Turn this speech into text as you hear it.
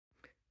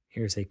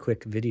Here's a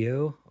quick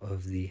video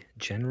of the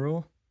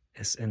General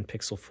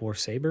SN-Pixel V4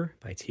 saber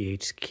by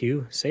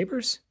TXQ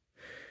Sabers.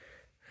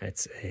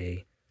 It's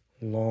a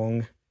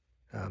long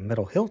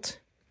metal hilt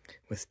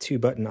with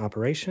 2-button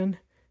operation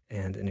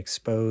and an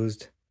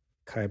exposed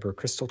kyber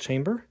crystal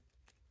chamber.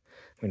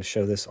 I'm going to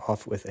show this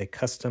off with a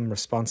custom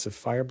responsive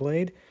fire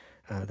blade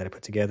that I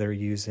put together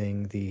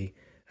using the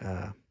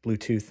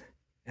Bluetooth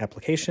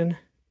application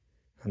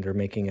under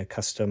making a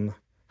custom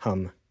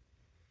hum.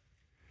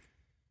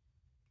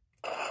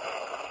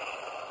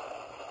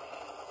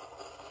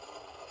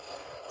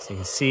 So you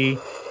can see,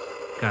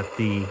 got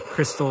the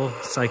crystal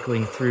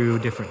cycling through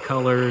different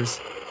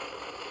colors,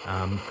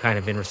 kind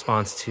of in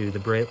response to the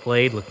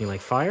blade looking like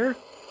fire.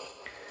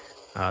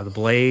 The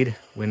blade,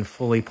 when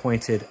fully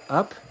pointed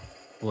up,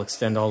 will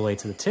extend all the way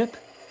to the tip.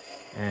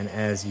 And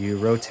as you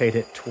rotate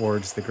it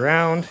towards the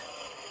ground,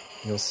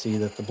 you'll see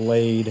that the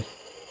blade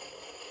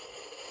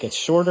gets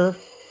shorter,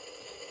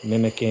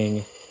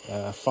 mimicking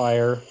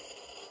fire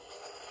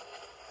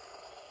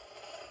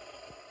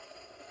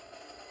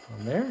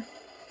on there.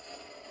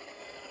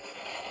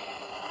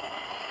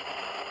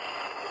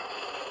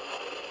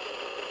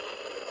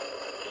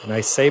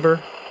 Nice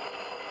saber,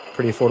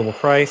 pretty affordable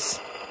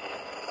price.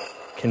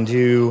 Can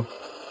do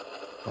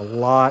a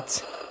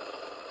lot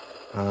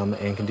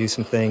and can do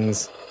some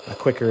things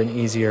quicker and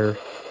easier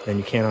than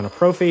you can on a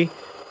Profi,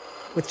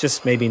 with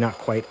just maybe not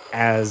quite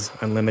as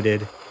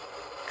unlimited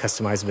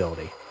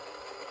customizability.